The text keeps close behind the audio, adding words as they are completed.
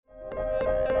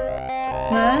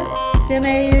Nej, den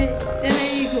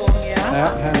är igång, ja. Ja,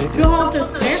 härligt. Du har inte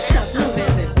stressat nu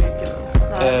väldigt mycket då?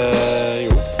 Nej.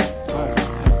 Jo.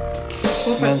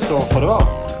 Ja. Men så får det vara.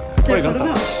 Så får det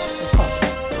vara.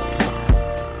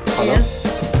 Hallå? Yes.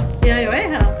 Ja, jag är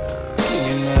här.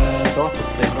 Min dator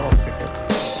stängde av sig själv.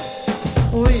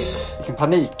 Oj. Vilken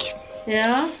panik.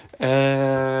 Ja.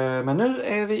 Men nu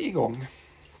är vi igång.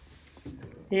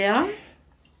 Ja.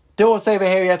 Då säger vi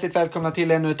hej och hjärtligt välkomna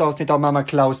till ännu ett avsnitt av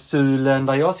Mamma-klausulen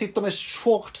där jag sitter med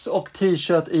shorts och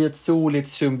t-shirt i ett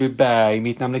soligt Sundbyberg.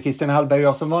 Mitt namn är Christian Hallberg och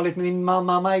jag som vanligt med min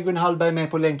mamma Majgun Hallberg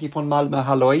med på länk ifrån Malmö.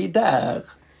 Halloj där!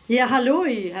 Ja,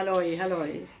 halloj.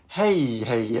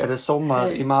 Hej, är det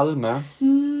sommar i Malmö?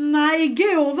 Nej,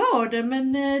 igår var det,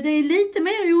 men det är lite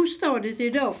mer ostadigt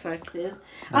idag faktiskt.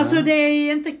 Alltså det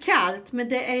är inte kallt, men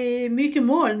det är mycket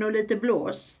moln och lite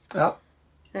blåst. Ja.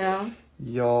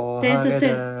 Ja, här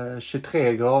är det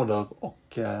 23 grader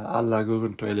och alla går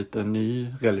runt och är lite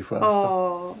nyreligiösa.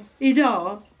 Ja,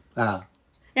 idag. Ja.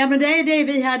 Ja, men det är det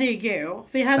vi hade igår.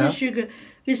 Vi hade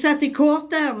vi satt i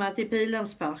kortärmat i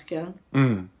Pildammsparken.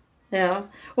 Mm. Ja.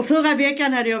 Och förra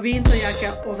veckan hade jag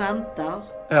vinterjacka och vantar.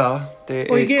 Ja, det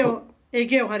är... Och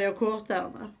igår hade jag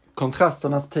kortärmat.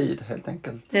 Kontrasternas tid helt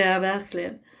enkelt. Ja,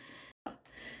 verkligen.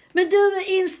 Men du,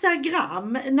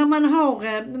 Instagram,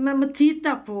 när man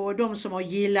tittar på de som har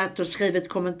gillat och skrivit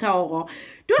kommentarer,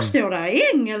 då står det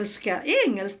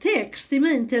engelsk text i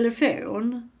min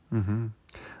telefon. Mm-hmm.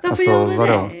 Varför gör det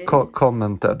vadå? det?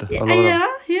 Commented? Ja.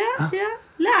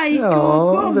 Like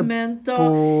och comment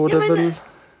och...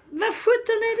 Vad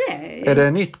sjutton är det? Är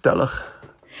det nytt eller?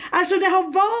 Alltså det har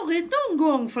varit någon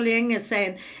gång för länge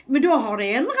sedan. Men då har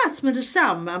det ändrats med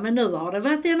detsamma. Men nu har det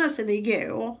varit ända sedan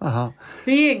igår. Aha.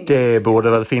 Det borde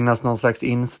väl finnas någon slags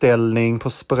inställning på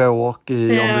språk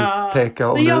i om du pekar.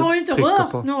 Om men jag har ju inte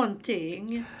rört på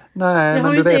någonting. Nej,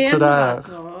 men du vet hur det är.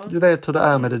 Du vet hur det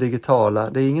är med det digitala.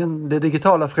 Det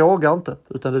digitala frågar inte,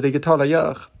 utan det digitala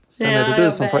gör. Sen är det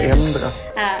du som får ändra.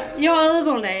 Jag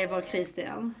överlever,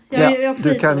 Christian.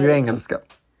 Du kan ju engelska.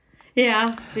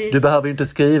 Ja, visst. Du behöver ju inte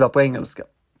skriva på engelska.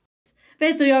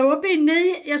 Vet du, jag är uppe i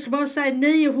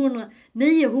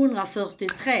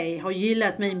 943 har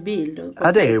gillat min bild.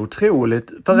 Ja, det är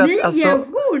otroligt. För 900?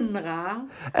 Alltså,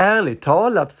 ärligt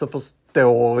talat så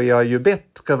förstår jag ju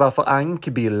bättre varför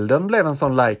ankbilden blev en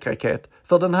sån like-raket.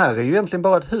 För den här är ju egentligen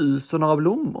bara ett hus och några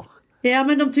blommor. Ja,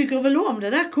 men de tycker väl om det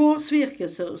där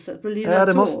korsvirkeshuset på Lilla Ja,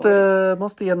 det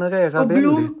måste generera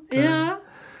väldigt... Ja.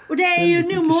 Och det är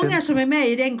ju nog många som är med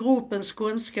i den gruppen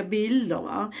skånska bilder,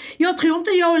 va? Jag tror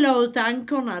inte jag la ut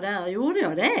ankorna där, gjorde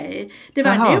jag det? Det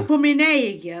var nog på min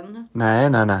egen.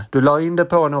 Nej. Du la in det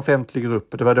på en offentlig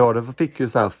grupp. Det var då du fick ju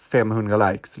så här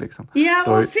 500 likes liksom.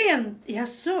 Ja,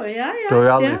 ja. Du har ju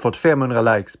aldrig fått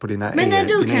 500 likes på dina egna. Men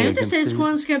du kan ju inte se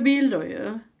skånska bilder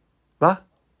ju. Va?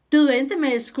 Du är inte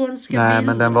med i skånska bilder. Nej,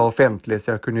 men den var offentlig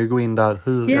så jag kunde ju gå in där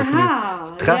jag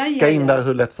kunde traska in där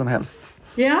hur lätt som helst.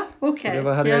 Ja, okej.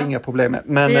 Det hade jag inga problem med.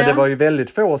 Men det var ju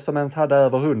väldigt få som ens hade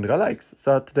över 100 likes.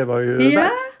 Så att det var ju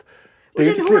värst. Och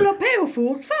den håller på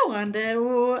fortfarande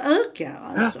och ökar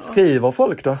alltså. Ja, skriver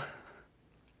folk då?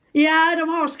 Ja, de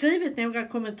har skrivit några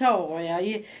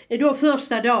kommentarer då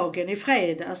första dagen i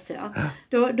fredags. Ja.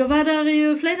 Då var det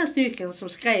ju flera stycken som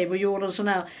skrev och gjorde en sån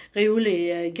här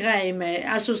rolig grej med,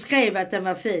 alltså skrev att den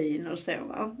var fin och så,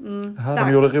 va.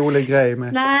 De gjorde rolig grej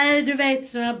med. Nej, du vet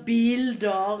såna här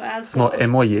bilder. Alltså, små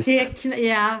emojis.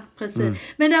 Ja, precis.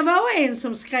 Men det var en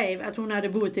som skrev att hon hade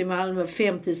bott i Malmö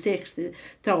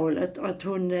 50-60-talet och att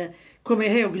hon kom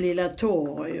ihåg Lilla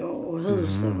Torg och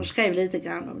husen och skrev lite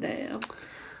grann om det.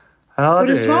 Ja, och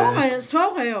det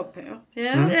svarar jag på.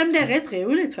 Ja, men det är rätt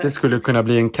roligt faktiskt. Det skulle kunna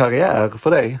bli en karriär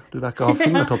för dig. Du verkar ha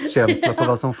fingertoppskänsla på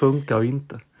vad som funkar och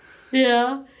inte.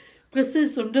 Ja,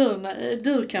 precis som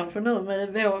du kanske nu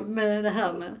med det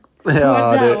här med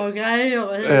poddar och grejer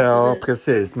och hit och ja, dit.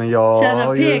 Precis. Men jag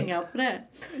tjänar pengar på det.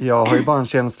 Jag har ju bara en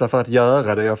känsla för att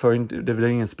göra det. Det blir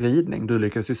ingen spridning. Du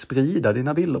lyckas ju sprida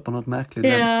dina bilder på något märkligt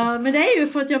vänster. Ja, men det är ju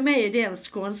för att jag är med i den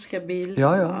skånska bilden.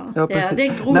 Ja,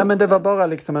 precis. Nej, men det var bara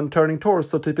liksom en turning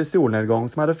torso typ i solnedgång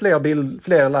som hade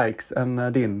fler likes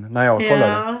än din när jag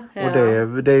kollade. Ja. Och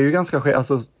det är ju ganska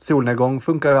alltså solnedgång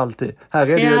funkar ju alltid. Här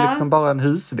är det ju liksom bara en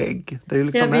husvägg. Det är ju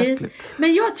liksom märkligt.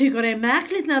 Men jag tycker det är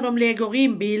märkligt när de lägger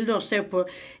in bilder så på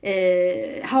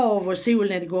hav och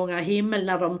solnedgångar, himmel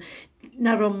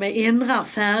när de ändrar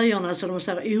färgerna så de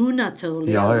ser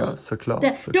onaturliga. Ja, såklart.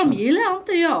 De gillar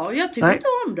inte jag. Jag tycker inte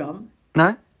om dem.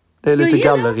 Nej, det är lite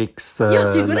galleriks.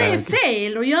 Jag tycker det är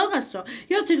fel att göra så.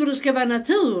 Jag tycker det ska vara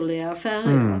naturliga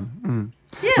färger.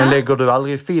 Ja. Men lägger du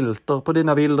aldrig filter på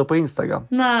dina bilder på Instagram?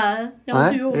 Nej, jag har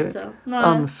inte gjort det. Nej.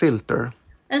 Unfilter.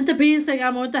 Inte på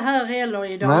Instagram och inte här heller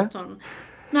i datorn.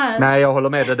 Nej, jag håller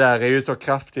med. Det där är ju så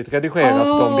kraftigt redigerat,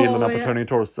 de bilderna på Turning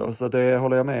Torso. Så det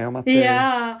håller jag med om. Att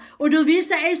Ja, och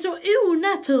vissa är så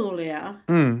onaturliga.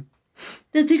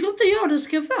 Det tycker inte jag det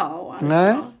ska vara. Alltså.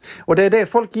 Nej, och det är det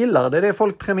folk gillar. Det är det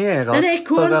folk premierar. Men det är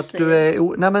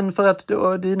konstigt. För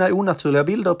att dina onaturliga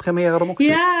bilder premierar de också.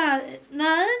 Ja,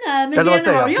 nej. Men eller vad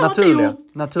säger jag?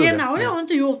 Naturliga. Den har jag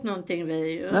inte gjort någonting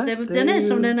vid. Nej, den är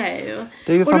som den är ju.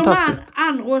 Det är ju och fantastiskt. de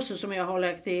andra också som jag har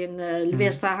lagt in.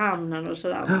 Västra hamnen och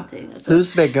sådär.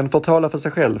 Husväggen får tala för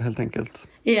sig själv helt enkelt.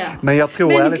 Ja. Men jag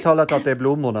tror ärligt talat att det är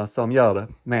blommorna som gör det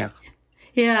mer.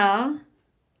 Ja.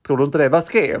 Tror du inte det? Vad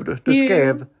skrev du?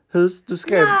 Du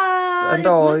skrev en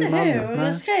dag i Malmö.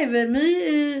 Jag skrev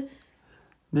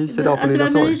mysig dag på att det Lilla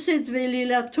var Torg. mysigt vid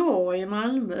Lilla Torg i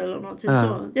Malmö eller något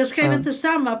sånt. Jag skrev inte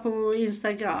samma på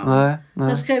Instagram. Nej.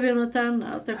 Jag skrev ju något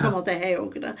annat. Jag kommer inte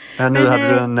ihåg det. Ja,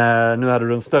 nu hade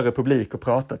du en större publik att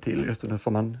prata till. Just nu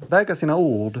får man väga sina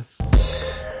ord.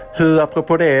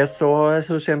 Apropå det, så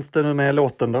hur känns det nu med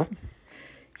låten då?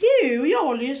 Jo, jag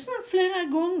har lyssnat flera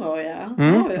gånger,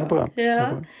 ja. Bra. Ja.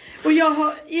 Och jag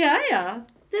har,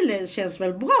 det känns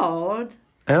väl bra.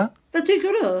 Ja. Vad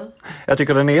tycker du? Jag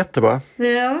tycker den är jättebra.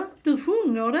 Ja, du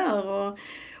sjunger där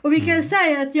och vi kan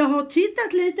säga att jag har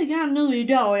tittat lite grann nu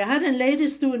idag. Jag hade en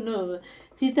ledig stund nu.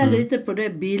 Titta lite på de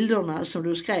bilderna som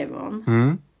du skrev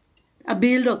om.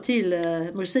 Bilder till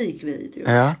musikvideo.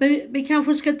 Ja. Men vi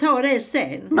kanske ska ta det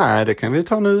sen. Nej, det kan vi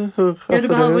ta nu. Du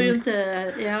behöver ju inte...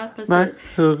 Ja, precis. Nej,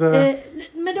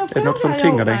 men då frågar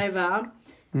jag mig, va?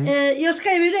 Jag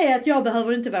skrev ju det att jag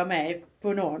behöver inte vara med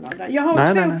på någon av dem.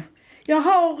 Jag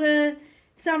har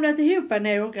samlat ihop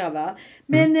några, va?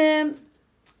 Men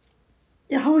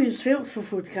jag har ju svårt för att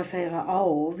fotografera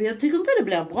av. Jag tycker inte det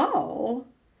blir bra.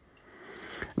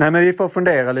 Nej, men vi får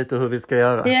fundera lite hur vi ska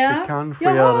göra. Ja, vi kanske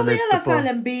jag gör har det i lite alla fall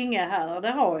en binge här,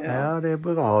 det har jag. Ja, det är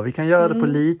bra. Vi kan göra det på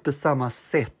lite samma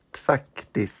sätt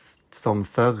faktiskt som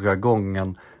förra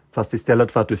gången. Fast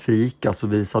istället för att du fikar så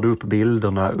visar du upp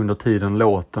bilderna under tiden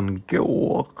låten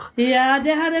går. Ja,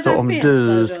 det hade varit så om bättre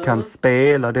du då. Kan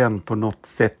spela den på något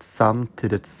sätt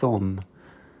samtidigt som...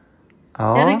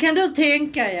 Ja, det kan du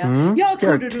tänka, ja. Jag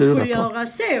trodde du skulle göra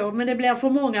så, men det blir för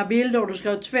många bilder och du ska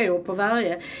ha 2 på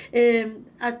varje.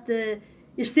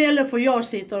 Istället för jag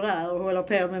sitter där och håller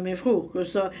på med min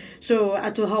frukost så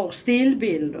att du har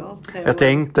stillbilder. Jag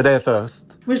tänkte det först.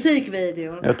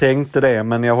 Musikvideon. Jag tänkte det,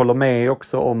 men jag håller med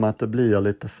också om att det blir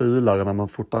lite fulare när man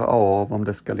fotar av om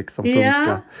det ska liksom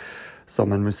funka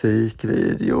som en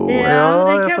musikvideo.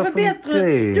 Ja, det kan vara bättre.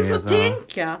 Du får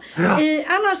tänka.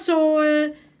 Annars så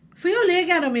får jag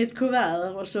lägga dem i ett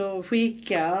kuvert och så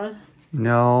skicka.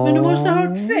 Ja. Men du måste ha ett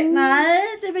Nej,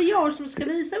 det är väl jag som ska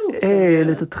visa upp dem. Det är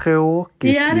lite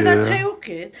tråkigt. Ja, det var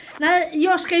tråkigt. Nej,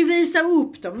 jag ska ju visa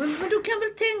upp dem. Men du kan väl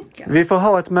tänka. Vi får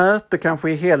ha ett möte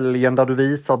kanske i helgen där du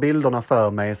visar bilderna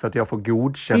för mig så att jag får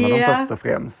godkänna dem först och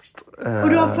främst. Och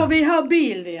då får vi ha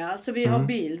bild, så vi har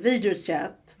bild,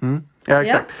 videochatt. Ja,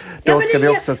 exakt. Då ska vi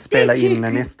också spela in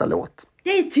nästa låt.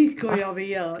 Det tycker jag vi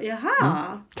gör.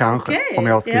 Jaha. Kanske, om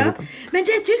jag har skrivit den. Men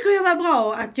det tycker jag var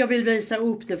bra att jag vill visa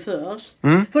upp det först.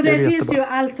 För det finns ju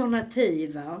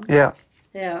alternativa. Ja.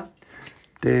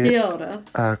 Det gör det.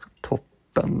 Är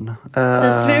toppen.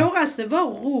 Det svåraste var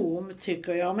Rom,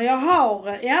 tycker jag. Men jag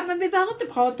har... Ja, men vi behöver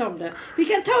inte prata om det. Vi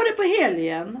kan ta det på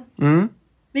helgen.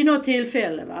 Vid något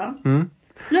tillfälle, va?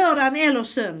 Lördagen eller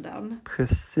söndagen.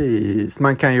 Precis.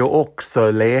 Man kan ju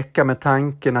också leka med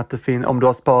tanken att det finns, om du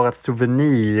har sparat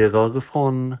souvenirer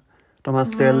från de här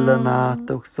ställena,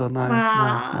 att också, nej.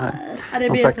 Ja, det är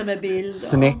bättre med bilder.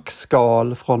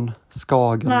 Snäckskal från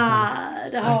Skagen.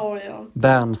 Nej, det har jag.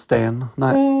 Bärnsten,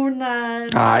 nej.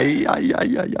 Nej.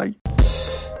 Aj.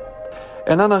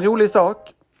 En annan rolig sak.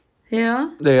 Ja.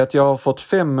 Det är att jag har fått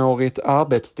 5-årigt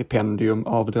arbetsstipendium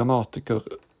av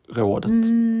Dramatikerrådet.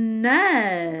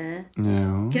 Nej.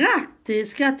 Ja.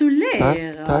 Grattis,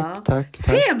 gratulerar. Tack.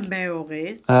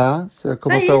 5-årigt. Ja, så jag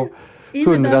kommer få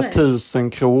 100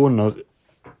 000 kronor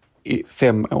i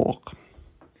 5 år.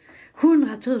 100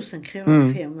 000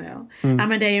 kronor i 5 år. Ja,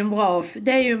 men det är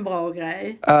ju en bra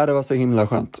grej. Ja, det var så himla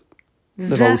skönt.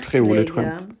 Det var otroligt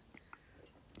skönt.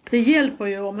 Det hjälper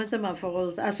ju om inte man får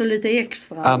ut lite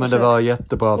extra. Ja, men det var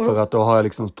jättebra för att då har jag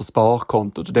liksom på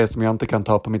sparkontot det som jag inte kan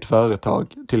ta på mitt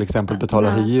företag, till exempel betala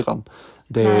hyran.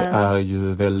 Det är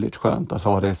ju väldigt skönt att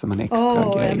ha det som en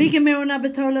extra grej. Vilken månad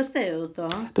betalas det ut då?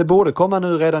 Det borde komma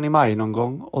nu redan i maj någon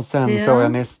gång och sen får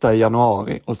jag nästa i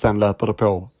januari och sen löper det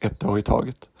på 1 år i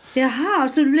taget. Jaha,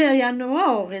 så det blir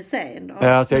januari sen då?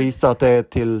 Ja, så jag gissar att det är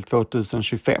till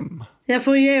 2025. Ja,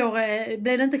 för i år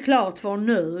blir det inte klart för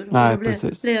nu. Nej,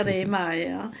 precis. Blir det precis. I maj,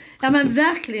 ja. Ja, men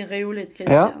verkligen roligt,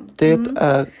 Christian. Ja, det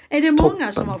är det många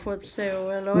toppen. som har fått så?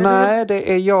 Eller Nej,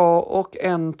 det är jag och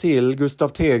en till, Gustav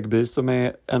Tegby, som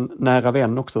är en nära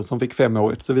vän också, som fick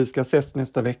 5-årigt. Så vi ska ses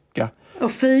nästa vecka.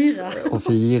 Och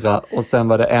fira. Och sen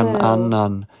var det en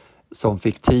annan som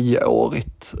fick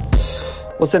 10-årigt.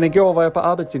 Och sen igår var jag på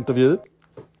arbetsintervju.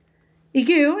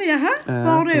 Igår, jaha.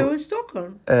 Var då i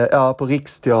Stockholm? Ja, på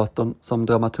Riksteatern som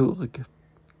dramaturg.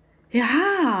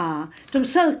 Jaha, de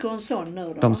söker en sån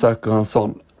nu då? De söker en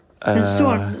sån. En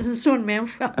sån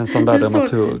människa. En sån där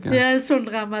dramaturg. Ja, en sån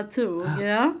dramaturg,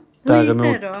 ja.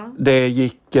 Hur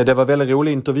gick det då? Det var väldigt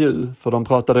rolig intervju. För de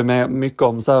pratade mycket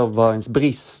om så här, vad ens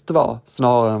brist var.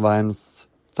 Snarare än vad ens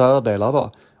fördelar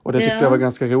var. Och det tyckte jag var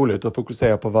ganska roligt att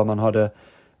fokusera på vad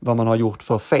man har gjort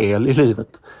för fel i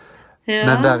livet. Ja,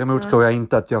 men däremot tror jag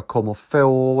inte att jag kommer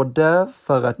få det.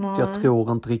 För att jag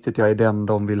tror inte riktigt jag är den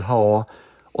de vill ha.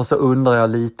 Och så undrar jag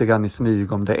lite grann i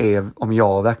smyg om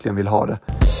jag verkligen vill ha det.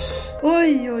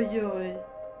 Oj.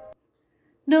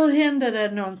 Nu hände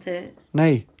det någonting.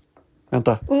 Nej,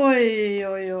 vänta.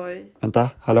 Oj. Vänta,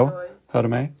 hallå? Hör du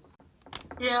mig?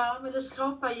 Ja, men det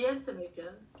skrapar jättemycket.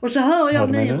 Och så hör jag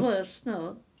min röst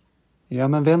nu. Ja,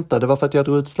 men vänta, det var för att jag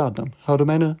drog ut sladden. Hör du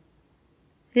mig nu?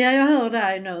 Ja, jag hör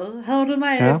dig nu. Hör du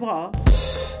mig det bra?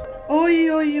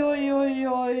 Oj.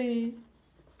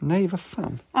 Nej, vad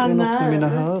fan? Det är något med mina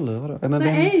hörlurar då. Men vad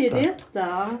är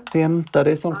detta? Vänta,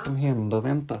 det är sånt som händer.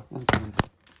 Vänta.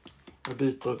 Jag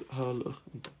byter hörlur.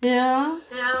 Ja.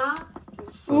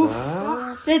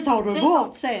 Sådär. Det tar du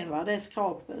bort sen, va? Det är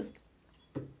skrapet.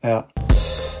 Ja.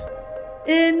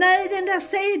 Nej, den där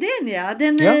CDn, ja.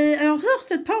 Jag har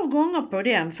hört ett par gånger på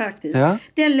den faktiskt. Ja.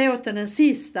 Den låten, den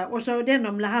sista. Och så den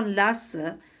om han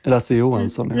Lasse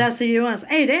Johansson. Ja. Lasse Johansson.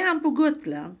 Är det han på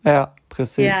Gotland? Ja,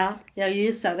 precis. Ja, jag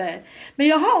gissar det. Men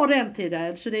jag har den till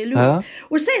dig, så det är lugnt. Ja.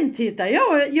 Och sen tittar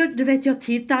jag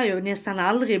tittar ju nästan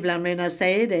aldrig bland mina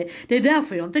CD. Det är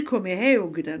därför jag inte kommer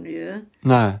ihåg den ju.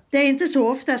 Nej. Det är inte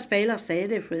så ofta jag spelar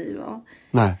CD-skivor.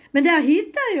 Nej. Men där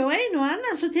hittar jag en och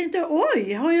annan, så tänkte jag,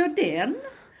 oj, har jag den?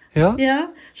 Ja.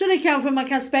 Så det kanske man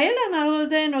kan spela när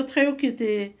det är något tråkigt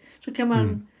så kan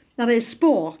man... När det är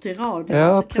sport i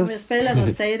radio så kan vi spela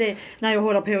något CD när jag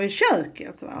håller på i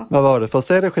köket. Va? Vad var det för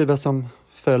CD-skiva som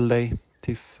föll dig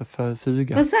till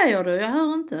fuga? Vad säger du? Jag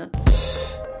hör inte.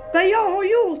 Vad jag har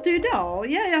gjort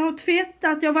idag? Ja, jag har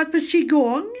tvättat, jag har varit på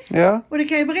qigong. Ja. Och det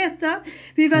kan jag berätta.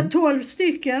 Vi var 12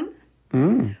 stycken.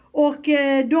 Och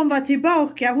de var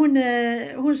tillbaka.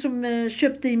 Hon som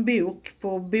köpte en bok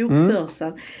på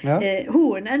bokbörsen.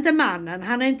 Hon, inte mannen,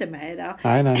 han är inte med där.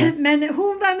 Nej. Men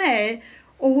hon var med.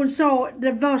 Och hon sa,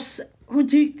 hon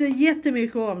tyckte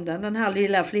jättemycket om den här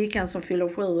lilla flickan som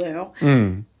fyller 7 år.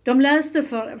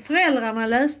 Föräldrarna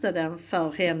läste den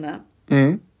för henne.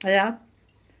 Ja.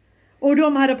 Och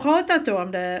de hade pratat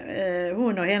om det,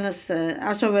 hon och hennes,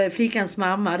 alltså flickans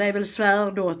mamma, det är väl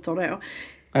svärdotter då.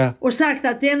 Ja. Och sagt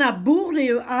att denna borde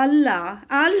ju alla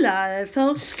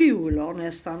förskolor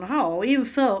nästan ha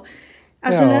inför,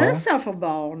 läsa för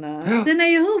barnen. Ja. Den är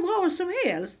ju hur bra som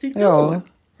helst, tycker jag.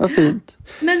 Vad fint.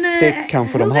 Men, det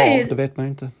kanske de har, det vet man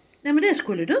inte. Nej, men det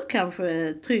skulle du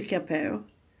kanske trycka på.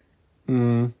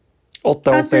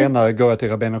 8 år senare går jag till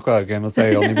Rabén och Sjögren och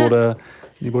säger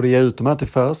ni borde ge ut de här till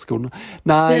förskolan.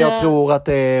 Nej, jag tror att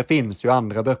det finns ju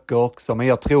andra böcker också. Men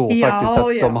jag tror faktiskt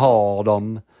att de har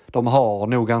dem. De har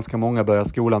nog ganska många börja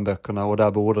skolan-böckerna och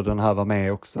där borde den här vara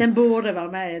med också. Den borde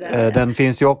vara med där. Den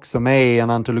finns ju också med i en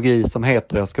antologi som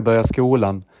heter Jag ska börja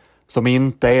skolan. Som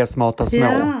inte är Smarta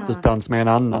små utan som är en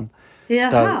annan.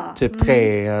 Där typ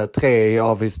tre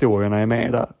av historierna är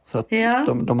med där. Så att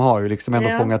de har ju liksom ändå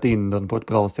fångat in den på ett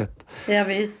bra sätt. Ja,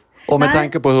 visst. Och med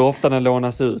tanke på hur ofta den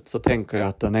lånas ut så tänker jag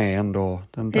att den är ändå,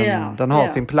 den har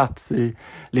sin plats i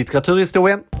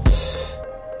litteraturhistorien.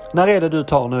 När är det du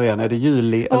tar nu igen? Är det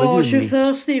juli eller juni?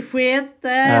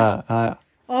 21/6.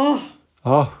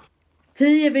 Ja.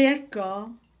 10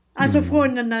 veckor. Alltså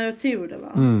från när jag tog det,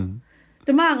 va?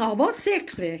 De andra har bara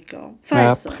 6 veckor.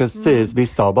 Ja, precis.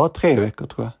 Vissa har bara 3 veckor,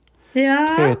 tror jag.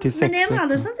 Ja, 3 till 6 men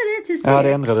ändrades inte det till 6? Ja,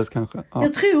 det ändrades kanske. Ja.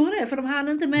 Jag tror det, för de hann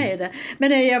inte med det.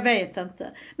 Men jag vet inte.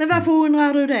 Men varför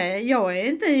undrar du det?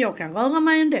 Jag kan röra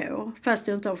mig ändå, fast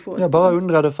jag inte har fått. Jag bara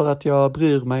undrade för att jag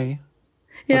bryr mig.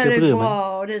 Ja, det är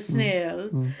bra, det är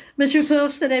snällt. Men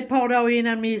 21, det är ett par dagar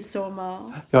innan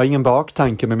midsommar. Jag har ingen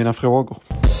baktanke med mina frågor.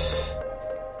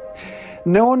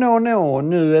 Nu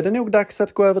är det nog dags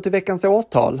att gå över till veckans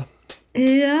årtal.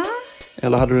 Ja.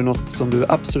 Eller hade du något som du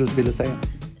absolut ville säga?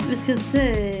 Vi ska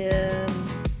se...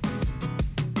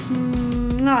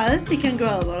 Nej, vi kan gå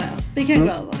över där. Vi kan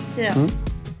gå över, ja.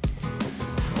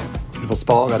 Du får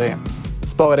spara det.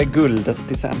 Spara det guldet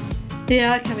till sen.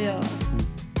 Ja, kan vi göra.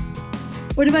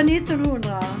 Och det var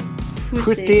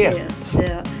 1971.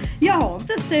 Ja. Jag har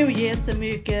inte så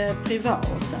jättemycket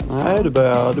privat. Alltså. Nej, du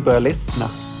börjar ledsna.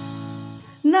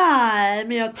 Nej,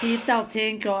 men jag tittar och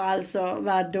tänker alltså,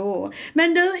 vadå?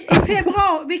 Men du, i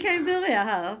februari, vi kan ju börja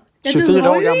här. Ja, 24 du har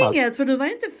år ju gammal. inget, för du var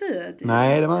inte född.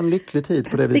 Nej, det var en lycklig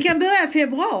tid på det viset. Vi kan börja i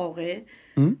februari.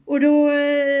 Och då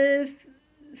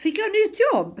fick jag nytt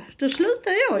jobb. Då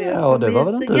slutade jag ju. Ja, det var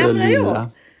väl inte det lilla.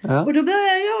 Ja. Och då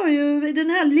började jag ju i den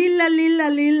här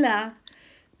lilla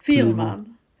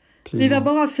firman. Vi var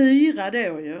bara 4 då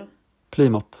ju.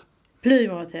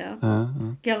 Plymouth, ja.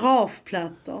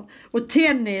 Garageplattor. Och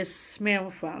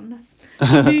tennismänniskan.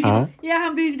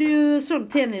 Han byggde ju sån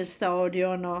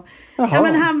tennisstadion. Och,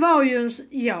 men han var ju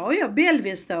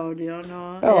Belvistadion.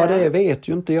 Ja, det vet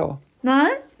ju inte jag. Nej,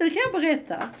 det kan jag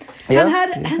berätta.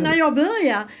 När jag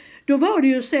började, då var det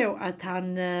ju så att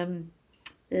han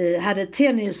hade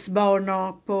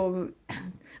tennisbanor på,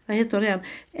 vad heter den?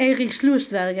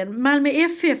 Erikslustvägen. Malmö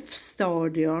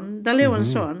FF-stadion. Där låg en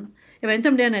sån. Jag vet inte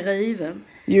om den är riven.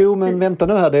 Jo, men vänta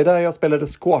nu här. Det är där jag spelade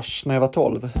squash när jag var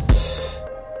 12.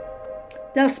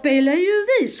 Där spelade ju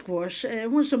vi squash.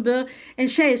 En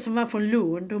tjej som var från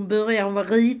Lund. Hon var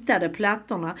ritade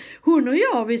plattorna. Hon och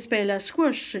jag, vi spelade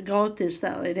squash gratis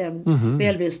där i den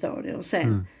Belvistadion.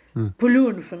 Sen på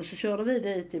lunchen så körde vi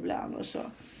dit ibland och så.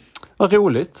 Vad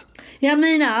roligt. Ja,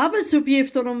 mina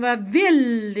arbetsuppgifter de var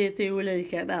väldigt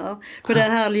olika där på det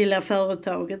här lilla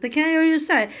företaget. Det kan jag ju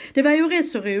säga. Det var ju rätt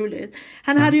så roligt.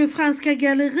 Han hade ju Franska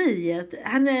galleriet.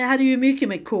 Han hade ju mycket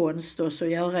med konst och så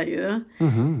göra ju.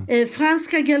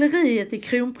 Franska galleriet i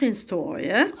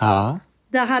Kronprinstorget. Ja.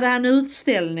 Där hade han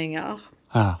utställningar.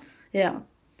 Ja.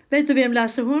 Vet du vem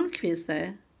Lasse Holmqvist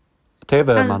är?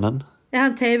 TV-mannen.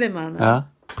 Han TV-mannen. Ja.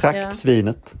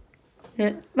 Praktsvinet.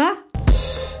 Va?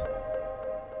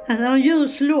 Han har en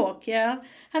ljus lock, ja.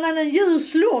 Han hade en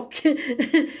ljus lock.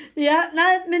 Ja,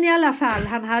 nej, men i alla fall,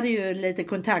 han hade ju lite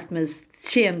kontakt med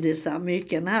kändisar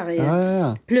mycket här i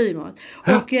Plymouth.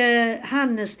 Och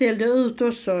han ställde ut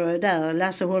också där,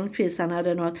 Lasse Holmqvist, han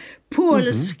hade något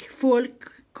polsk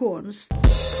folkkonst.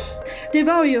 Det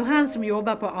var ju han som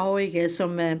jobbade på AIG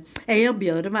som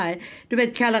erbjöd mig. Du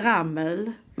vet, Kalle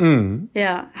Rammel.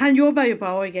 Ja, han jobbar ju på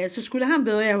AIG, så skulle han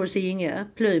börja hos Inge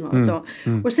Plymouth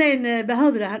och sen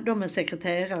behövde de en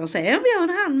sekreterare, så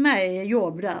erbjöd han mig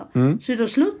jobb där. Så då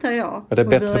slutade jag. Är det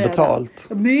bättre betalt?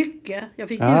 Där. Mycket.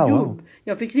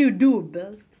 Jag fick ju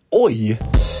dubbelt. Oj!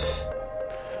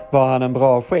 Var han en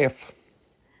bra chef?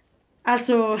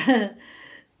 Alltså,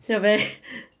 jag vet.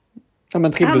 Ja,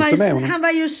 men trivdes du med honom? Han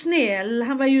var ju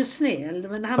snäll.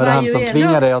 Men var det han som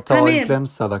tvingade dig att ta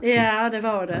influensavaccin? Ja, det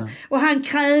var det. Ja. Och han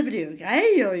krävde ju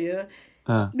grejer ju.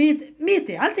 Ja. Mitt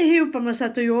i alltihopa man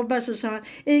satt och jobbade så sa han,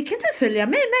 kan du följa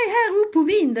med mig här upp på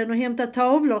vinden och hämta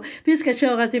tavlor? Vi ska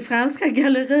köra till Franska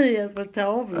galleriet för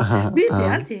tavlor. Mitt i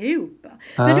alltihopa.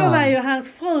 Men då var ju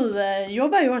hans fru,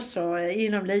 jobbade ju också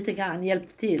inom lite grann,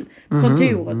 hjälpte till.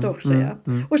 Kontoret också, ja.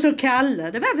 Och så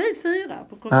Kalle, det var vi 4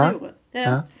 på kontoret.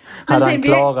 Ja. Hade han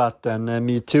klarat en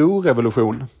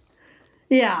MeToo-revolution?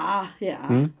 Ja.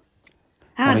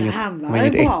 Han var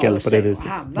inget bra äckel på det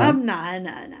viset. Han var, nej.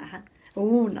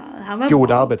 Han var god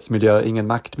bra. Arbetsmiljö, ingen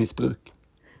maktmissbruk.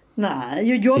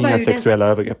 Nej, inga sexuella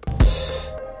övergrepp.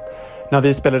 När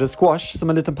vi spelade squash, som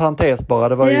en liten parentes bara,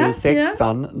 det var ju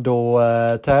 6:an, då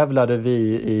tävlade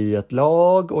vi i ett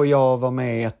lag och jag var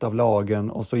med i ett av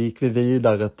lagen och så gick vi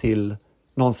vidare till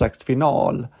någon slags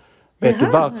final. Vet du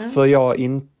varför jag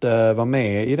inte var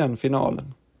med i den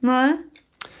finalen? Nej.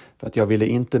 För att jag ville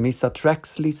inte missa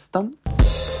trackslistan.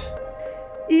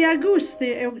 I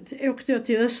augusti åkte jag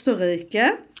till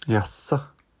Österrike. Jaså.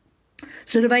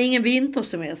 Så det var ingen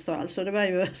vintersemester alltså. Det var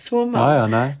ju sommar.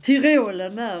 Nej.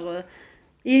 Tyrolen där.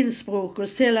 Innsbruck och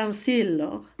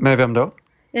Sellamsiller. Med vem då?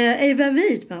 Eva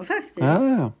Widman faktiskt.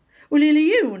 Ja. Och Lille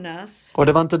Jonas. Och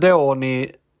det var inte då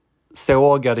ni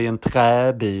sågade i en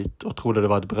träbit och trodde det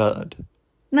var ett bröd?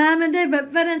 Nej, men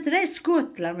var det inte det i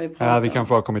Skottland vi pratade om? Ja, vi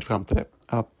kanske har kommit fram till det.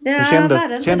 Ja. Det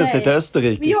kändes lite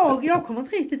österrikiskt. Jag kommer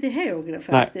inte riktigt ihåg det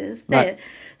faktiskt. Nej.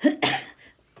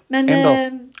 Men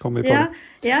ändå kom vi på det.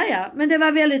 Ja, men det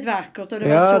var väldigt vackert och det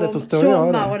var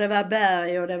sommar och det var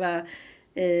berg och det var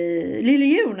Lille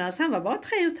Jonas, han var bara 3,5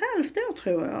 år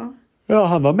tror jag. Ja,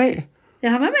 han var med. Ja,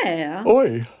 han var med, ja.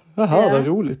 Oj, det här var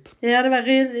roligt. Ja, det var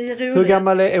roligt. Hur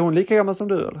gammal är hon? Lika gammal som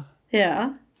du eller?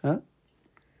 Ja.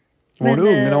 Hon var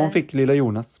ung när hon fick Lilla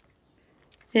Jonas.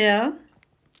 Ja.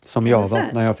 Som jag var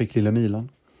när jag fick Lilla Milan.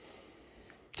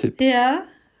 Typ. Ja.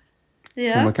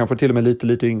 Ja. Hon var kanske till och med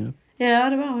lite yngre. Ja,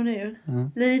 det var hon ju.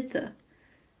 Lite.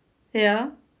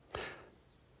 Ja.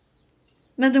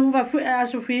 Men hon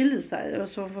var skilde sig och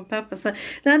så för pappa sig.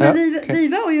 Nej, men vi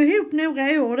var ju ihop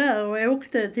några år där och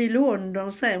åkte till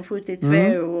London sen 72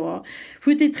 och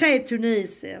 73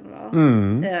 Tunisien. Va?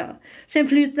 Ja. Sen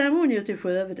flyttade hon ju till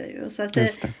Skövde ju. Så att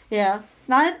Just det. Ja.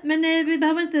 Nej, men vi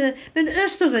behöver inte... Men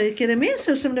Österrike, det minns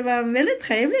jag som det var en väldigt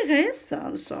trevlig resa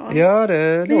alltså. Ja,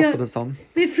 det låter det som.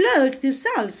 Vi flög till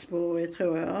Salzburg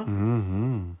tror jag.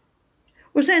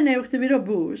 Och sen åkte vi då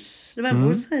buss. Det var en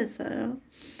bussresa, ja.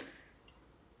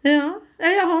 Ja,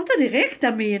 jag har inte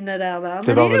direkta minne där va.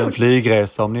 Det var väl en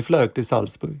flygresa om ni flög till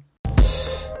Salzburg.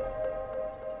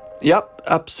 Ja,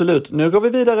 absolut. Nu går vi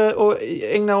vidare och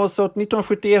ägnar oss åt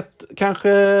 1971, kanske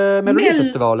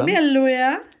Melodifestivalen. Mello,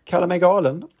 ja. Kalla mig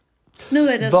galen. Nu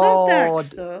är det snart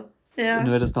dags då. Ja.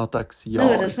 Nu är det snart dags, ja.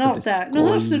 Nu är det snart dags. Nu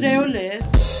hörs du dåligt.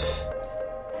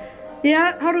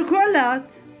 Ja, har du kollat?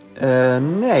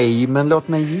 Nej, men låt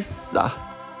mig gissa.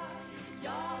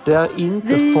 Det är inte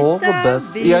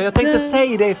Forbes. Ja, jag tänkte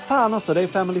säga det fan också. Det är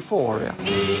Family 4, ja.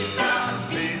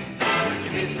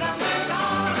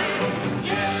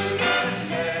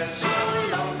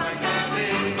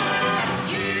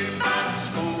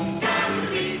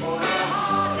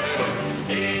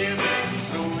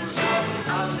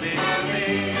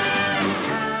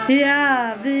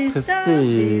 Ja,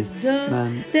 precis.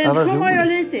 Men den kommer jag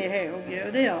lite ihåg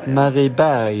ju, det gör jag. Marie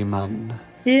Bergman.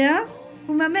 Ja,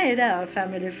 hon var med där i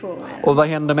Family 4. Ja. Och vad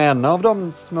hände med en av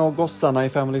de små gossarna i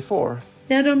Family 4?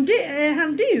 Ja,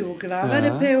 han dog va? Var det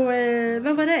på,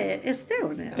 vad var det?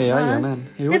 Estonia? Jajamän.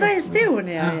 Det var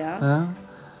Estonia, ja.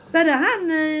 Var det han,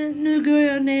 nu går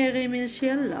jag ner i min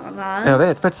källare? Nej. Jag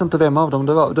vet faktiskt inte vem av dem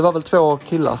det var. Det var väl 2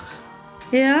 killar.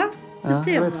 Ja.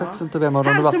 Jag vet faktiskt inte vem av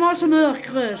dem det var. Han som har så mörk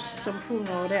röst som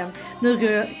sjunger den. Nu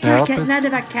går jag... Nej, det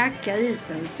var Kacka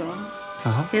Israelsson.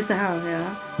 Hette han, ja.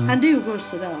 Han dog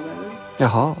också där väl?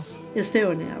 Jaha.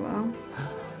 Estonia, va?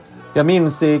 Jag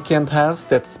minns i Kent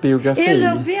Härstedts biografi.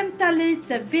 Eller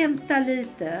vänta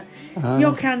lite.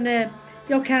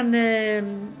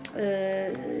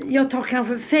 Jag tar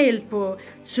kanske fel på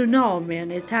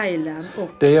tsunamin i Thailand och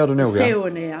det gör du nog,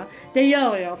 Estonia. Ja. Det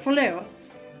gör jag, förlåt.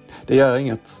 Det gör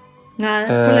inget. Nej,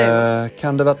 förlåt.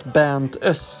 Kan det varit Bernt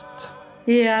Öst?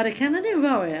 Ja, det kan det nog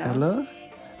vara, ja. Eller?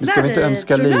 Nu ska vi inte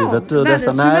önska livet ur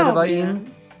dessa. Nej, det var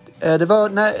inte...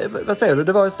 Nej, vad säger du?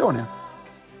 Det var Estonia?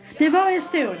 Det var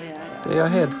Estonia, ja. Det är jag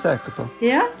helt säker på.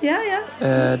 Ja.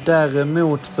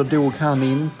 Däremot så dog han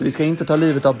inte. Vi ska inte ta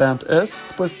livet av Bernt Öst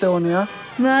på Estonia.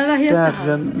 Nej, vad heter han?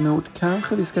 Däremot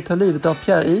kanske vi ska ta livet av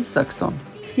Pierre Isaksson.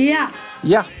 Ja.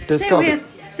 Ja, det ska vi.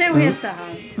 Så heter han.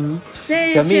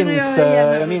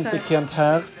 Jag minns i Kent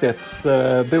Härstedts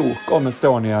bok om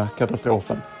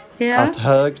Estonia-katastrofen. Ja. Att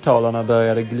högtalarna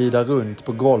började glida runt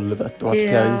på golvet och att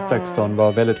Pierre Isaksson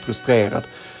var väldigt frustrerad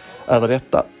över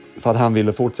detta. För att han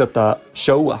ville fortsätta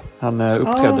showa. Han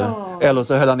uppträdde. Eller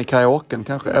så höll han i karaoken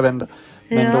kanske, jag vet inte.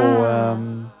 Men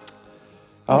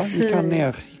då gick han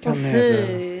ner.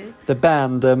 The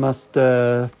band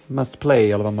must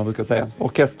play, eller vad man brukar säga.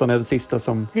 Orkestern är det sista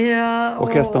som...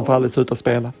 Orkestern får aldrig sluta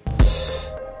spela.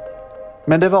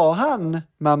 Men det var han,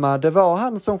 mamma. Det var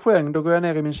han som sjöng Då går jag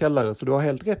ner i min källare. Så du har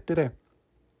helt rätt i det.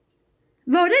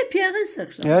 Var det Pierre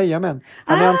Isaksson? Jajamän.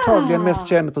 Han är antagligen mest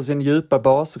känd för sin djupa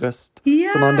basröst.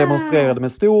 Som han demonstrerade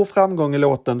med stor framgång i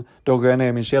låten Då går jag ner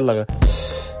i min källare.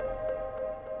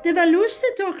 Det var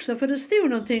lustigt också, för det stod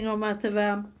någonting om att det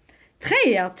var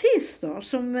 3 artister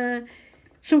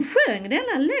som sjöng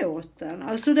denna låten.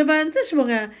 Alltså det var inte så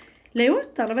många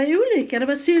låtar, det var olika. Det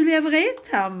var Sylvia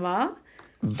Vrethammar,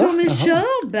 Tommy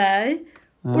Körberg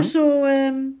och så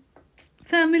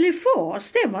Family 4.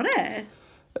 Stämmer det?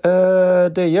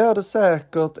 Det gör det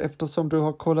säkert eftersom du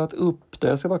har kollat upp det.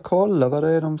 Jag ska bara kolla vad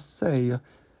det är de säger.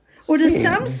 Och det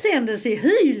samsändes i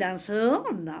Hylands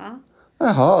hörna.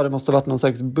 Jaha, det måste ha varit någon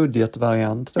slags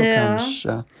budgetvariant då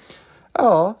kanske.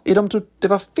 Ja, det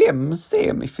var 5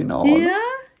 semifinaler.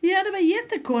 Ja, det var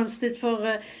jättekonstigt för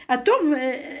att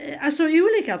alltså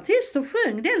olika artister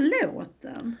sjöng den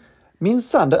låten.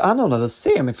 Minsann, det anordnades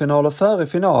semifinaler före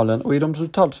finalen och i de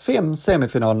totalt 5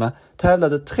 semifinalerna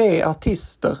tävlade 3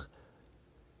 artister.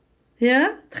 Ja,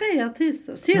 3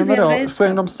 artister. Men vadå,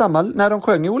 sjöng de samma när de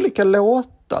sjöng olika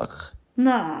låtar?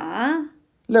 Nej.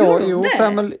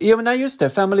 Just det,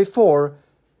 Family 4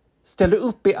 ställde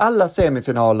upp i alla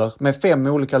semifinaler med 5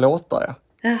 olika låtar. Ja.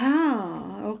 Jaha,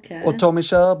 okej. Och Tommy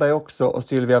Körberg också och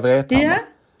Sylvia Vrethammar. Ja,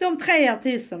 de 3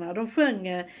 artisterna, de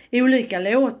sjöng olika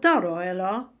låtar då,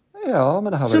 eller? Ja,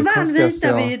 men det här var det konstigaste.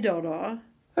 Så vann Vita vidder då?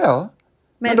 Ja,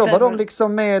 men då var de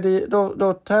liksom med i,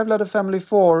 då tävlade Family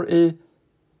 4 i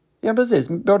Ja, precis.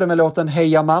 Både med låten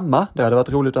Heja mamma. Det hade varit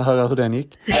roligt att höra hur den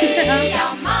gick. Heja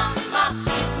mamma,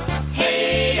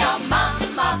 heja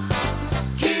mamma,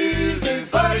 kul du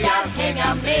börjar hänga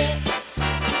med.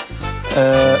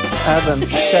 Även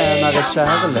Tjänare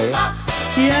kärlek.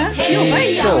 Ja, jag var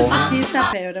ju titta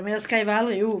på det, men jag skrev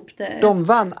aldrig upp det. De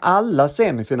vann alla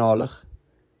semifinaler.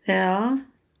 Ja.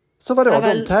 Så vadå?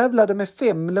 De tävlade med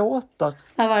 5 låtar.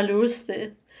 Det var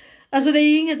lustigt. Alltså det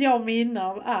är inget jag minner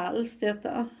av alls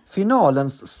detta.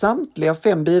 Finalens samtliga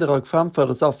 5 bidrag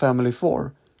framfördes av Family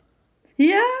 4.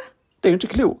 Ja. Det är ju inte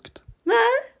klokt. Nej.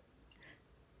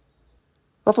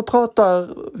 Varför pratar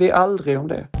vi aldrig om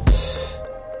det?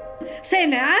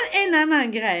 Sen en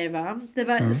annan grej, va? Det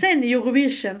var sen i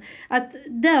Eurovision att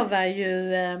där var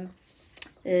ju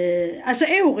alltså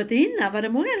året innan var det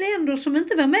många länder som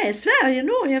inte var med. Sverige,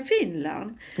 Norge,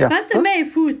 Finland. Var inte med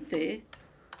i 70.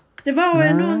 Det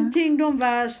var någonting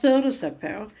de störde sig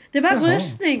på. Det var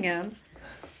röstningen.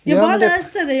 Jag bara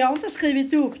läste det, jag har inte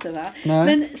skrivit upp det, va? Nej.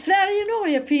 Men Sverige,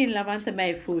 Norge, Finland var inte med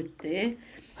i 70.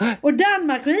 Och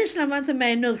Danmark och Island var inte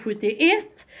med nu 71.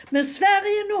 Men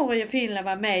Sverige, Norge och Finland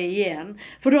var med igen.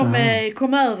 För de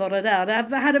kom över det där.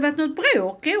 Det hade varit något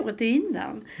bråk året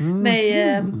innan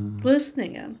med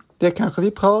röstningen. Det kanske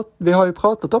vi har ju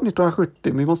pratat om 1970.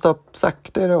 Men vi måste ha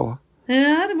sagt det då.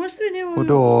 Ja, det måste vi nog. Och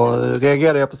då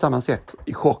reagerade jag på samma sätt.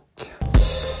 I chock.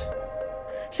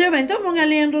 Så jag vet inte hur många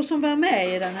länder som var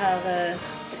med i den här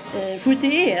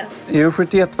 71. I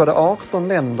 71 var det 18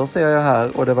 länder ser jag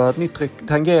här. Och det var ett nytt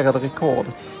tangerade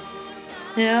rekordet.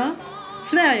 Ja.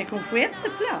 Sverige kom 6:e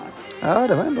plats. Ja,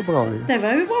 det var ändå bra ju. Det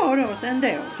var ju bra då ändå,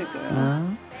 tycker jag. Ja.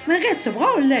 Men rätt så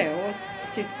bra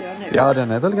låt, tyckte jag nu. Ja,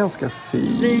 den är väl ganska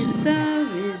fin. Vida.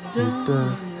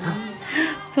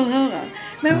 Får höra.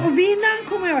 Men och vinnaren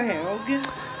kommer jag ihåg.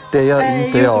 Det gör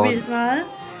inte jag.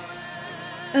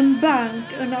 En bank,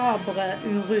 en arbre,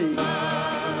 en rue.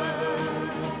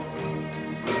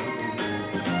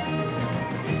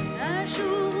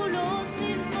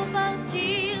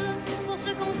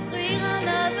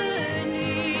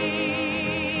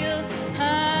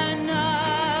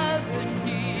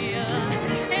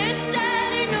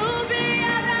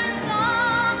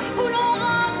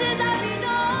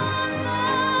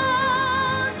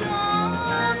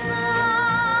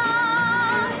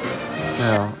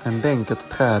 Ja, en bänk, ett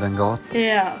träd, en gata.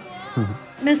 Ja.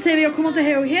 Men jag kommer inte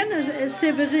ihåg henne,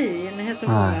 Severin heter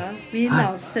hon, va?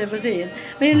 Vinnaren Severin.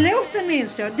 Men låten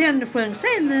minns jag, den sjöng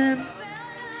sen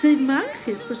Siw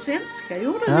Malmkvist på svenska.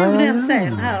 Gjorde nog den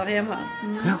sen här hemma.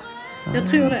 Ja. Jag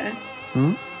tror det.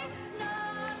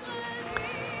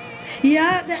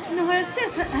 Ja, nu har jag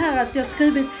sett här att jag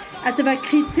skrivit att det var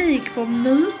kritik för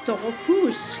mutor och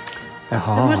fusk.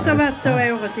 Jaha, det måste ha varit så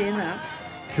året innan.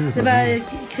 Gud, det var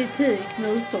kritik,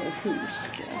 mutor och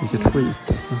fusk. Vilket skit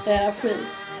alltså. Ja, skit.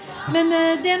 Men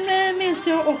den minns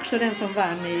jag också, den som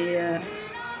vann i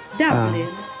Dublin.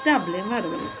 Dublin var det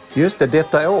väl? Just det,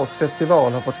 detta års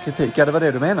festival har fått kritik. Ja, det var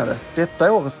det du menade.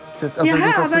 Detta års festival. Alltså,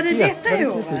 jaha, var det detta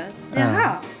året?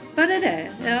 Jaha, var det det?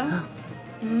 Ja.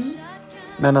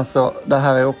 Men alltså, det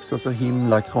här är också så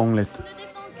himla krångligt.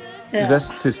 Ja.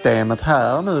 Röstsystemet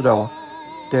här nu då,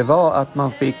 det var att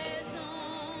man fick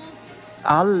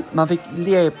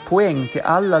ge poäng till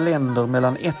alla länder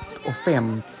mellan 1 och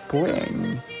 5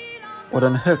 poäng. Och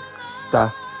den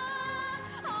högsta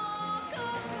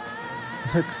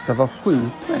var 7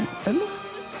 poäng, eller?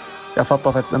 Jag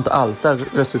fattar faktiskt inte alls det här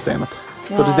röstsystemet.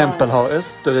 För till exempel har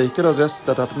Österrike då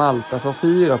röstat att Malta får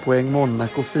 4 poäng,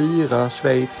 Monaco 4,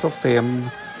 Schweiz får 5,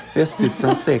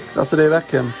 Västtyskland 6. Alltså det är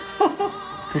verkligen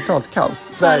totalt kaos.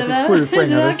 Sverige fick 7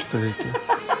 poäng av Österrike.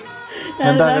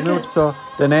 Men däremot så,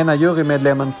 den ena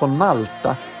jurymedlemmen från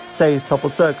Malta sägs ha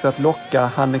försökt att locka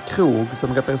Hanne Krog,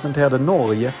 som representerade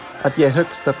Norge, att ge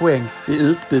högsta poäng i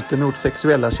utbyte mot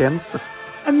sexuella tjänster.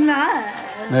 Nej.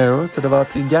 Jo, så det var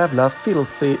ett jävla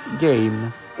filthy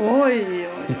game. Oj.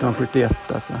 1971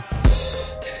 alltså.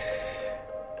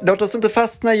 Låt oss inte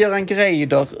fastna i Göran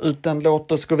Greider, utan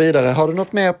låt oss gå vidare. Har du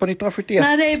något mer på 1971?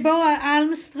 Nej, det är bara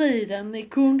almstriden i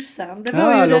Kungsan. Det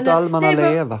var låt almarna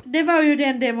leva. Det var ju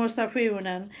den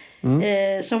demonstrationen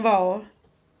som var.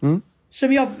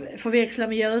 Som jag förväxlar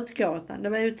med Götgatan. Det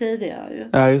var ju tidigare ju.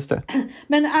 Ja, just det.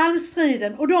 Men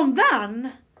almstriden, och de vann.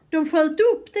 De sköt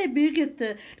upp det bygget.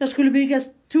 Där skulle byggas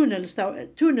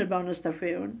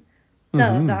tunnelbanestation.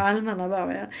 Där almarna var,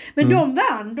 ja. Men de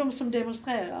vann, de som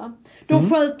demonstrerar. De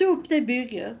sköt upp det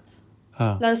bygget.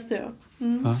 Läste jag.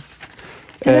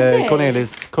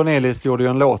 Cornelis gjorde ju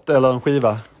en låt, eller en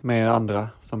skiva med andra,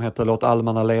 som heter Låt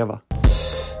almarna leva.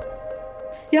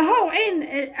 Jag har en,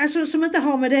 alltså som inte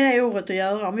har med det här året att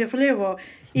göra, om jag får lov att,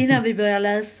 innan vi börjar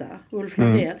läsa Ulf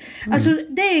Lundell. Alltså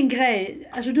det är en grej,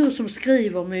 alltså du som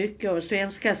skriver mycket och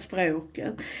svenska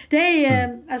språket. Det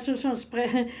är alltså sån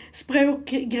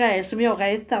språkgrej som jag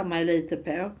retar mig lite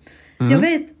på. Jag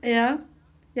vet,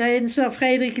 jag är en sån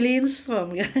Fredrik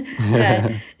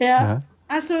Lindström-grej. Ja.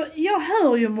 Alltså jag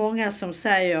hör ju många som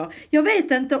säger, jag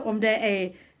vet inte om det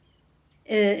är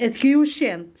ett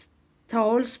godkänt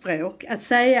talspråk att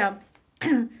säga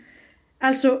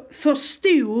alltså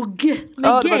förstod med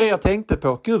Ja, det var det jag tänkte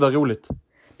på. Gud vad roligt.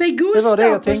 med Det var det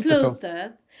jag Gustav på tänkte på.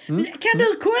 slutet. Kan du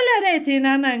kolla det till en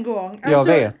annan gång?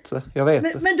 Alltså, jag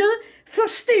vet. men du,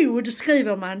 förstod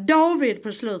skriver man David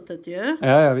på slutet ju.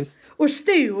 Ja, visst. Och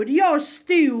jag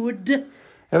stod.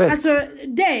 Jag vet. Alltså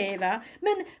det va.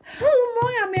 Men hur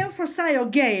många människor säger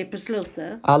G på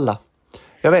slutet? Alla.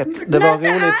 Jag vet, det var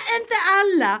roligt. Inte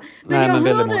alla. Men,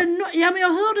 jag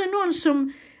hörde någon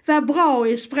som var bra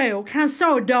i språk. Han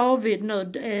sa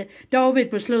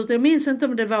David på slutet. Jag minns inte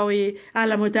om det var i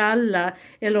Alla mot alla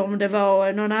eller om det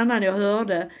var någon annan jag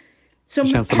hörde. Det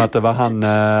känns som att det var han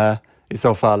i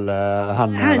så fall.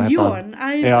 Han John.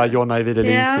 John Ajvide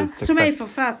Lindqvist. Ja, som är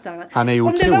författare. Han är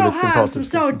otroligt sympatisk. Om det var han som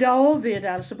sa David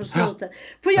alltså på slutet.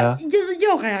 För jag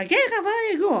reagerar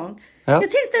varje gång. Ja. Jag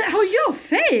tänkte, har jag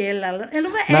fel eller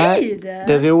vad är det?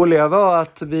 Det roliga var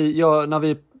att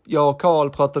när jag och Carl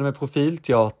pratade med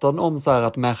Profilteatern om så här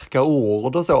att märka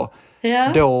ord och så.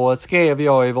 Ja. Då skrev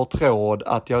jag i vår tråd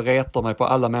att jag retar mig på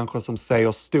alla människor som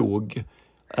säger stod.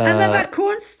 Men vad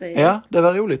konstigt. Ja, det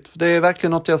var roligt. Det är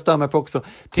verkligen något jag stör mig på också.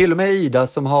 Till och med Ida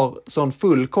som har sån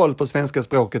full koll på svenska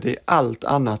språket i allt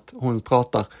annat hon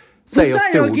pratar. Hon säger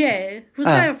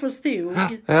förstod.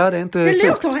 Ja, det är inte det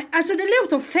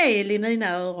låter fel i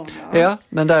mina öron. Va? Ja,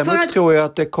 men däremot tror jag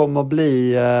att det kommer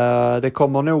bli det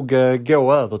kommer nog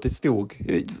gå över till stod.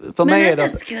 För men mig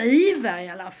inte skriva i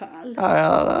alla fall.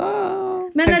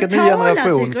 Men att tala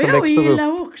tycker jag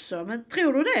gillar också. Men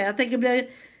tror du det? Att det blir...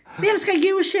 Vem ska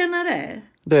godkänna det?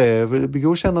 Det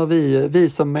godkänner vi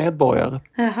som medborgare.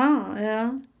 Jaha,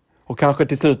 ja. Och kanske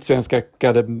till slut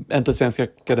inte Svenska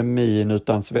Akademin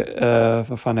utan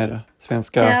vad fan är det?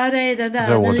 Svenska ja, det är den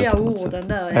där nya orden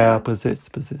där. Ja,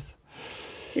 precis.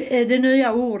 Det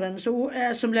nya orden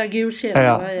som blir godkända.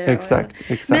 Ja, exakt.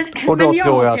 Och då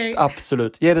tror jag att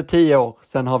absolut, ge det 10 år,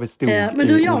 sen har vi stor men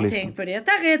du, jag har tänkt på det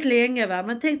rätt länge va.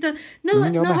 Men tänkte, nu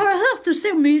har jag hört det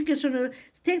så mycket så nu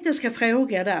tänkte jag ska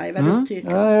fråga dig vad du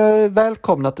tycker. Ja,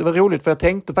 välkomnat, det var roligt för jag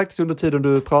tänkte faktiskt under tiden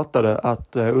du pratade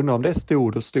att undra om det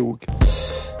stod.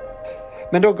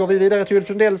 Men då går vi vidare till Ulf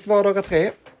Lundells vardagar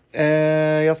 3.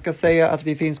 Jag ska säga att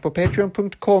vi finns på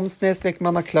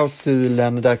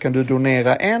patreon.com/mammaklausulen. Där kan du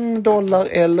donera $1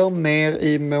 eller mer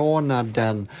i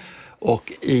månaden.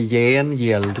 Och i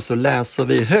gengäld så läser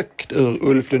vi högt ur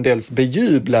Ulf Lundells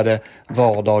bejublade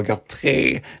vardagar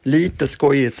 3. Lite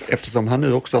skojigt eftersom han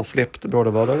nu också har släppt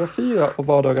både vardagar 4 och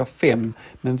vardagar 5.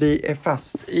 Men vi är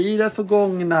fast i det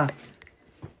förgångna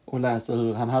och läser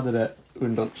hur han hade det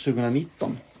under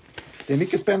 2019. Det är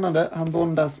mycket spännande. Han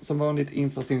våndas som vanligt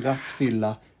inför sin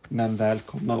rattfylla men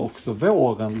välkomnar också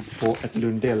våren på ett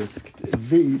lundellskt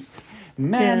vis.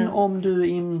 Men om du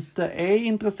inte är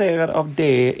intresserad av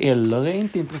det eller är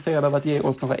inte intresserad av att ge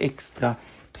oss några extra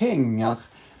pengar,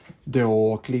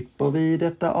 då klipper vi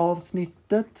detta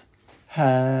avsnittet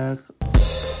här.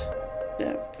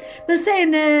 Men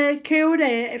sen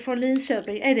KD från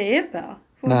Linköping, är det Ebba?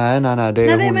 Nej,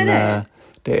 det är hon.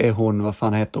 Det är hon, vad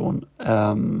fan heter hon?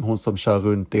 Hon som kör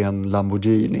runt i en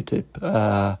Lamborghini typ.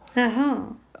 Jaha.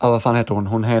 Ja, vad fan heter hon?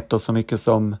 Hon heter så mycket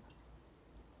som...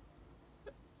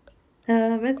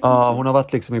 Ja, hon har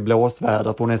varit liksom i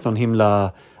blåsväder för hon är sån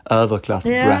himla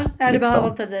överklass-brat. Ja, det behöver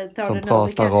liksom, inte ta som det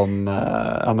pratar nu. om,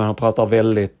 men hon pratar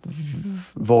väldigt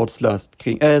vårdslöst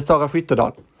kring, Sara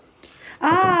Skyttedal.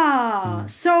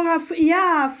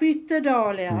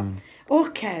 Skyttedal, ja.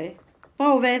 Okej,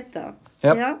 bra att veta.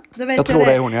 Ja, då vet jag tror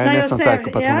det är hon, jag är nästan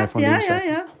säker på att hon är från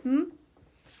Linköping. Ja.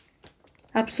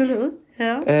 Absolut.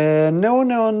 Ja.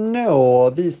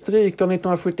 Vi stryker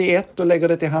 1971 och lägger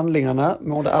det till handlingarna.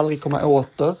 Måste aldrig komma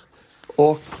åter.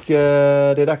 Och det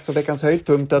är dags för veckans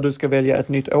höjdpunkt där du ska välja ett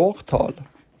nytt årtal.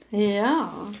 Ja.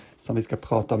 Som vi ska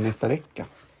prata om nästa vecka.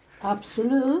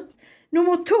 Absolut.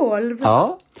 Nummer 12.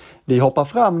 Ja, vi hoppar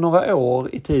fram några år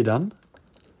i tiden.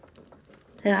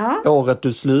 Jaha. Året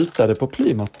du slutade på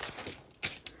Plymouth.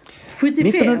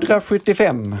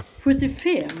 1975.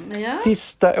 75, ja.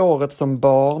 Sista året som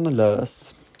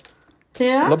barnlös.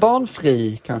 Ja. Eller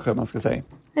barnfri kanske man ska säga.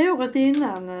 Året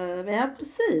innan, ja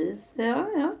precis. Ja.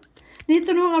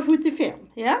 1975,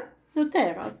 ja,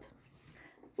 noterat.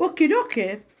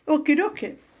 Okej.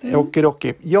 Okidoki.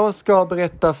 Okidoki. Jag ska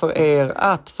berätta för er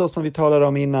att så som vi talade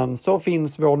om innan så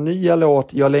finns vår nya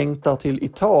låt Jag längtar till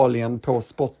Italien på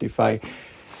Spotify.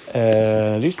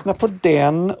 Lyssna på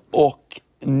den och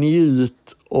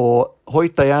njut och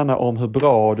hojta gärna om hur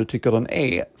bra du tycker den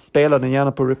är. Spela den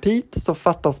gärna på repeat så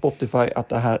fattar Spotify att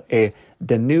det här är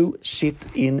the new shit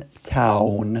in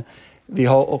town. Vi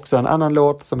har också en annan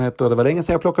låt som heter Det var länge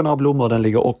sedan jag plockade några blommor. Den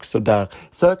ligger också där.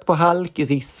 Sök på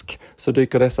halkrisk så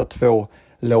dyker dessa 2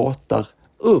 låtar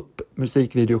upp.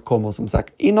 Musikvideo kommer som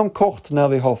sagt inom kort när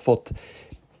vi har fått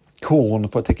korn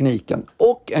på tekniken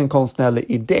och en konstnärlig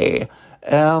idé.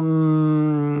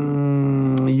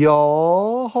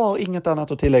 Jag har inget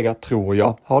annat att tillägga tror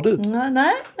jag. Har du?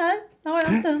 Nej, det har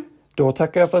jag inte. Då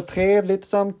tackar jag för ett trevligt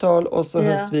samtal och så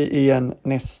hörs vi igen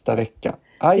nästa vecka.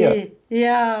 Adjö.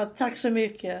 Ja, tack så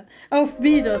mycket. Auf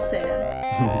Wiedersehen.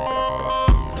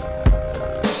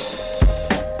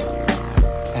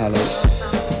 Hallå.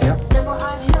 Ja.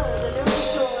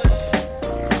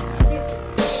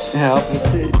 Ja,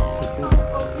 precis.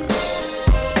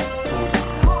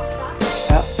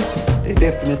 Ja, det är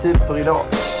definitivt för idag.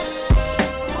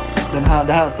 Det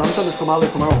här samtalet kommer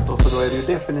aldrig komma åter så då är det ju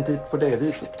definitivt på det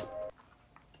viset.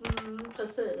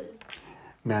 Precis.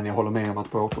 Men jag håller med om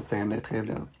att på återseende är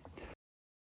trevligare.